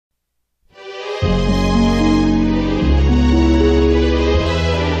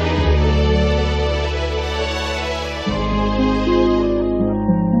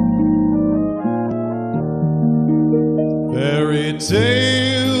Fairy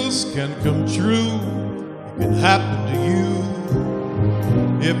tales can come true, it can happen to you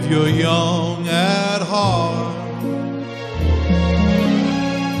if you're young at heart.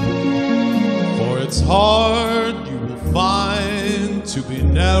 For it's hard, you will find, to be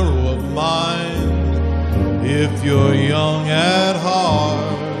narrow of mind if you're young at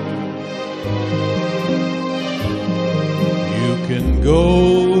heart. You can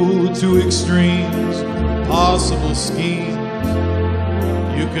go to extremes, impossible schemes.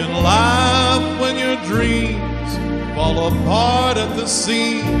 You can laugh when your dreams fall apart at the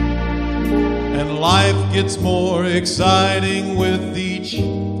seams, and life gets more exciting with each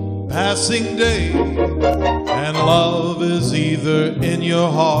passing day, and love is either in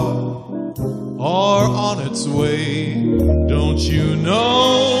your heart or on its way. Don't you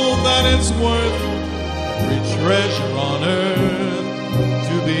know that it's worth every treasure on earth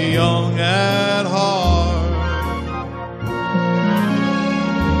to be young at heart?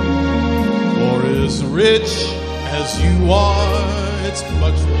 For as rich as you are, it's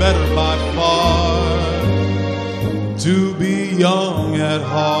much better by far to be young at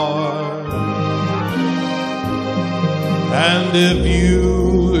heart. And if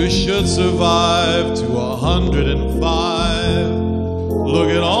you should survive to 105, look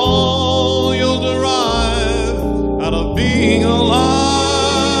at all you'll derive out of being alive.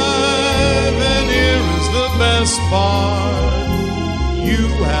 And here is the best part: you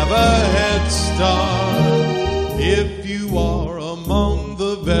have a head start if you are among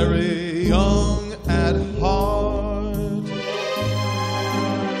the very young at heart.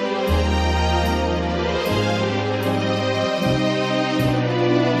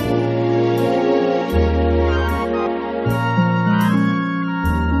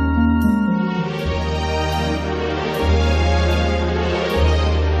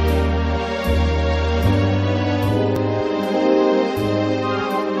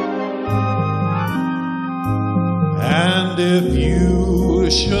 And if you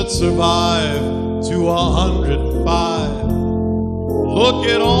should survive to 105, look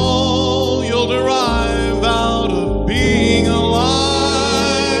at all you'll derive out of being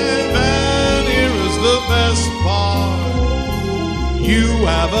alive. And here is the best part: you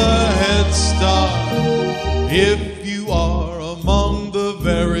have a head start if